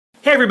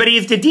Hey everybody,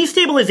 is the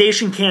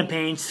destabilization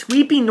campaign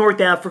sweeping North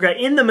Africa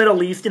in the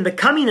Middle East and the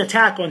coming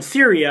attack on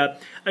Syria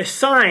a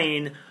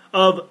sign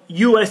of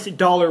US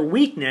dollar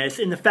weakness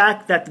and the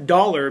fact that the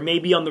dollar may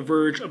be on the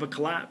verge of a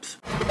collapse?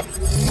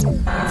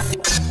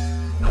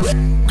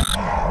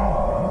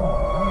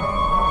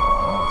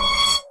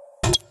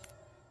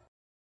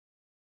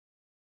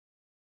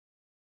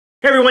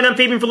 Hey everyone, I'm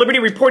Fabian for Liberty,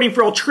 reporting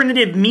for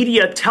Alternative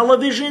Media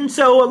Television.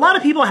 So a lot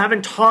of people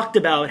haven't talked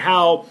about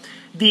how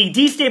the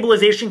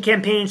destabilization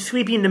campaign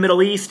sweeping the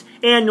Middle East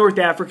and North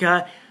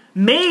Africa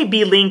may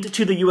be linked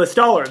to the US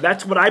dollar.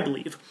 That's what I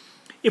believe.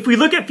 If we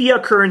look at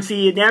fiat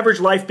currency, an average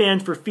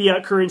lifespan for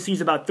fiat currency is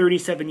about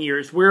 37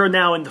 years. We're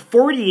now in the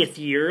 40th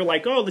year,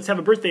 like, oh, let's have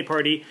a birthday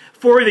party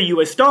for the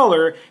US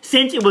dollar,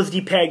 since it was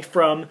depegged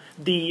from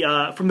the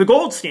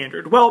gold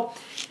standard. Well,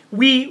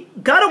 we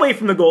got away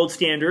from the gold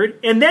standard,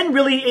 and then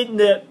really in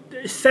the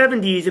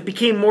 70s, it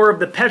became more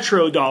of the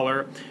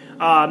petrodollar.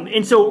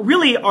 And so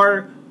really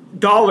our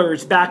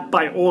dollars backed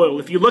by oil.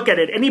 If you look at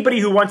it, anybody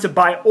who wants to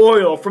buy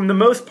oil, from the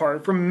most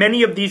part, from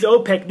many of these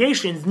OPEC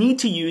nations, need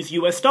to use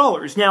US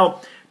dollars. Now,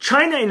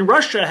 China and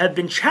Russia have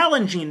been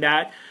challenging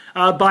that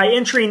by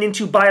entering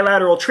into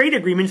bilateral trade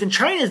agreements, and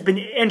China has been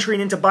entering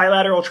into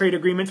bilateral trade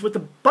agreements with a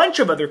bunch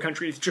of other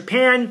countries.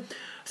 Japan,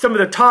 some of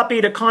the top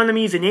 8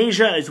 economies in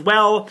Asia as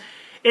well.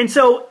 And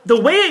so the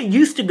way it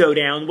used to go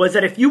down was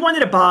that if you wanted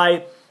to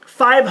buy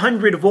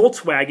 500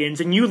 Volkswagens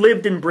and you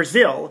lived in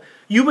Brazil,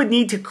 you would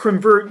need to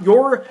convert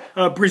your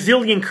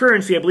Brazilian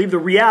currency, I believe the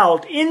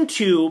real,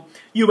 into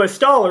US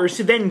dollars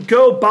to then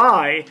go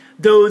buy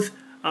those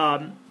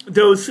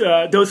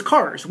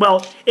cars.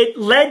 Well, it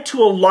led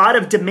to a lot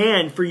of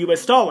demand for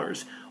US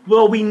dollars.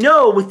 Well, we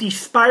know with the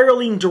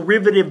spiraling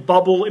derivative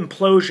bubble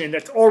implosion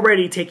that's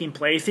already taking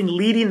place and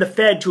leading the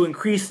Fed to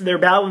increase their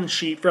balance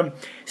sheet from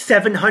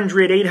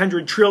 700,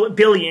 800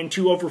 billion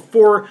to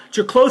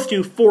close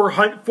to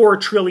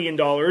 $4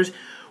 trillion,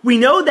 we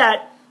know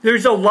that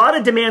there's a lot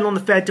of demand on the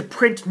Fed to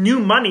print new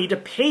money to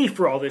pay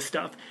for all this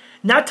stuff.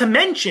 Not to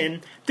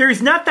mention,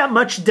 there's not that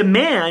much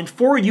demand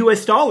for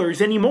US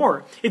dollars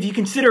anymore. If you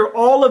consider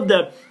all of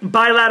the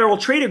bilateral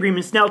trade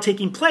agreements now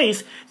taking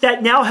place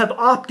that now have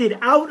opted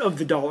out of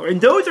the dollar.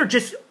 And those are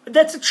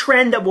that's a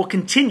trend that will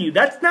continue.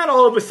 That's not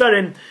all of a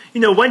sudden,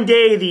 one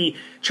day the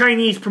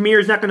Chinese premier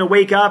is not going to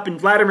wake up and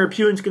Vladimir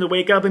Putin's going to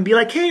wake up and be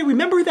like, hey,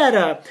 remember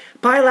that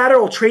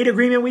bilateral trade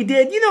agreement we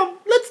did?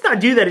 Let's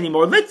not do that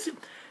anymore. Let's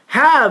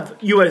have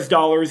US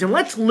dollars and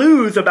let's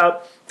lose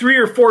about 3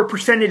 or 4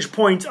 percentage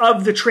points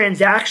of the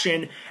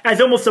transaction as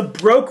almost a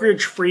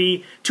brokerage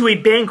fee to a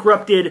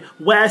bankrupted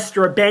West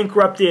or a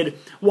bankrupted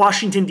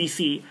Washington,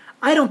 D.C.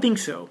 I don't think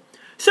so.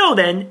 So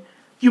then,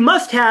 you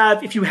must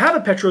have, if you have a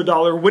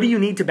petrodollar, what do you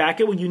need to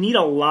back it? Well, you need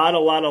a lot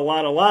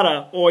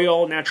of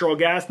oil, natural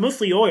gas,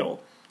 mostly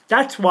oil.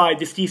 That's why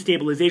this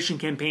destabilization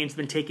campaign has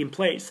been taking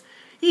place.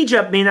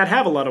 Egypt may not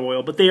have a lot of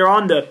oil, but they're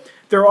on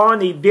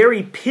a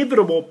very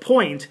pivotal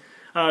point.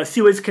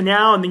 Suez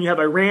Canal, and then you have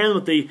Iran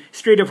with the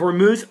Strait of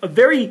Hormuz, a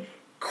very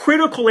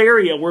critical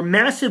area where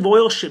massive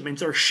oil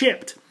shipments are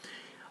shipped.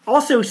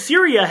 Also,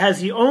 Syria has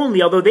the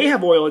only, although they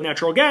have oil and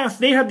natural gas,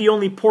 they have the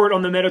only port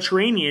on the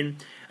Mediterranean.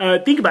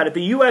 Think about it,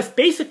 the U.S.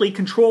 basically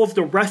controls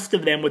the rest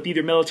of them with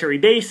either military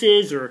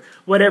bases or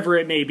whatever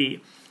it may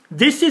be.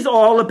 This is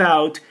all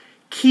about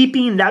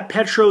keeping that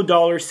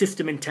petrodollar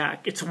system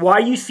intact. It's why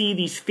you see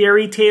these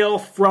fairy tale,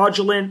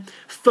 fraudulent,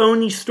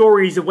 phony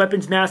stories of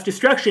weapons mass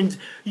destructions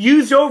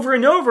used over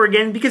and over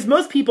again, because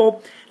most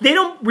people, they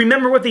don't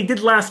remember what they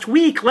did last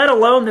week, let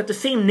alone that the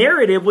same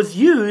narrative was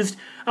used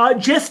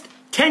just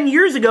 10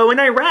 years ago in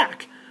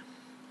Iraq.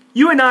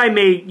 You and I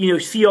may,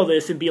 see all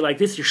this and be like,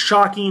 this is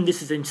shocking,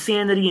 this is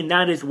insanity, and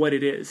that is what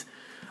it is.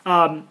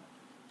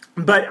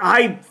 But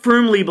I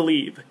firmly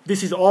believe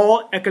this is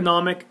all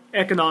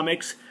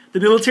economics. The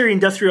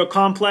military-industrial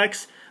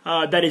complex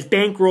that is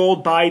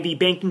bankrolled by the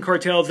banking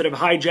cartels that have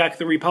hijacked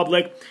the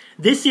republic.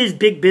 This is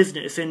big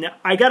business, and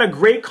I got a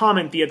great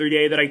comment the other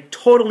day that I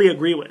totally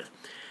agree with.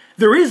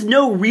 There is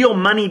no real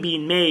money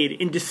being made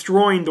in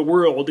destroying the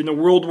world in a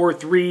World War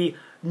III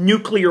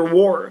nuclear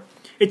war.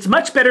 It's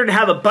much better to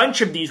have a bunch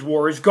of these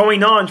wars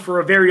going on for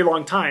a very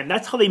long time.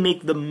 That's how they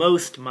make the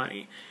most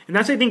money. And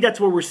I think that's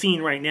what we're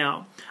seeing right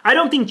now. I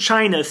don't think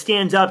China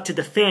stands up to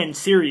defend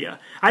Syria.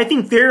 I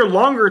think their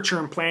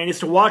longer-term plan is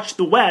to watch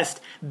the West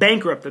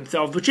bankrupt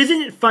themselves, which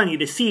isn't it funny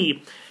to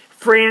see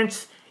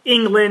France,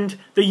 England,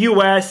 the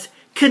U.S.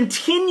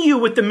 continue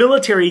with the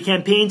military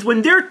campaigns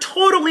when they're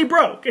totally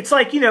broke. It's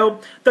like,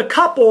 the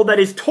couple that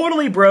is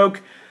totally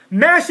broke,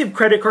 massive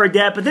credit card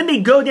debt, but then they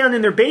go down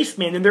in their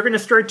basement and they're going to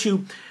start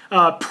to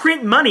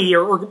print money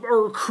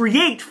or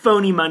create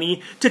phony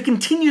money to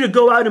continue to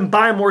go out and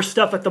buy more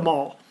stuff at the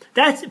mall.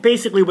 That's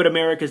basically what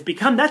America's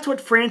become. That's what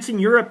France and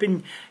Europe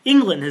and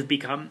England has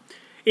become.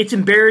 It's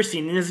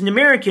embarrassing. And as an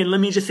American, let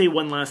me just say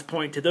one last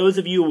point to those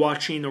of you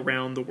watching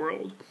around the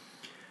world.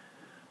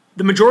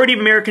 The majority of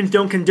Americans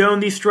don't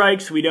condone these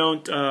strikes. We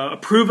don't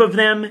approve of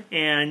them,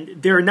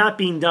 and they're not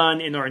being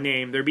done in our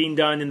name. They're being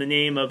done in the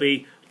name of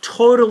a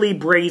totally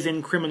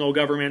brazen criminal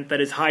government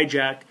that has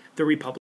hijacked the republic.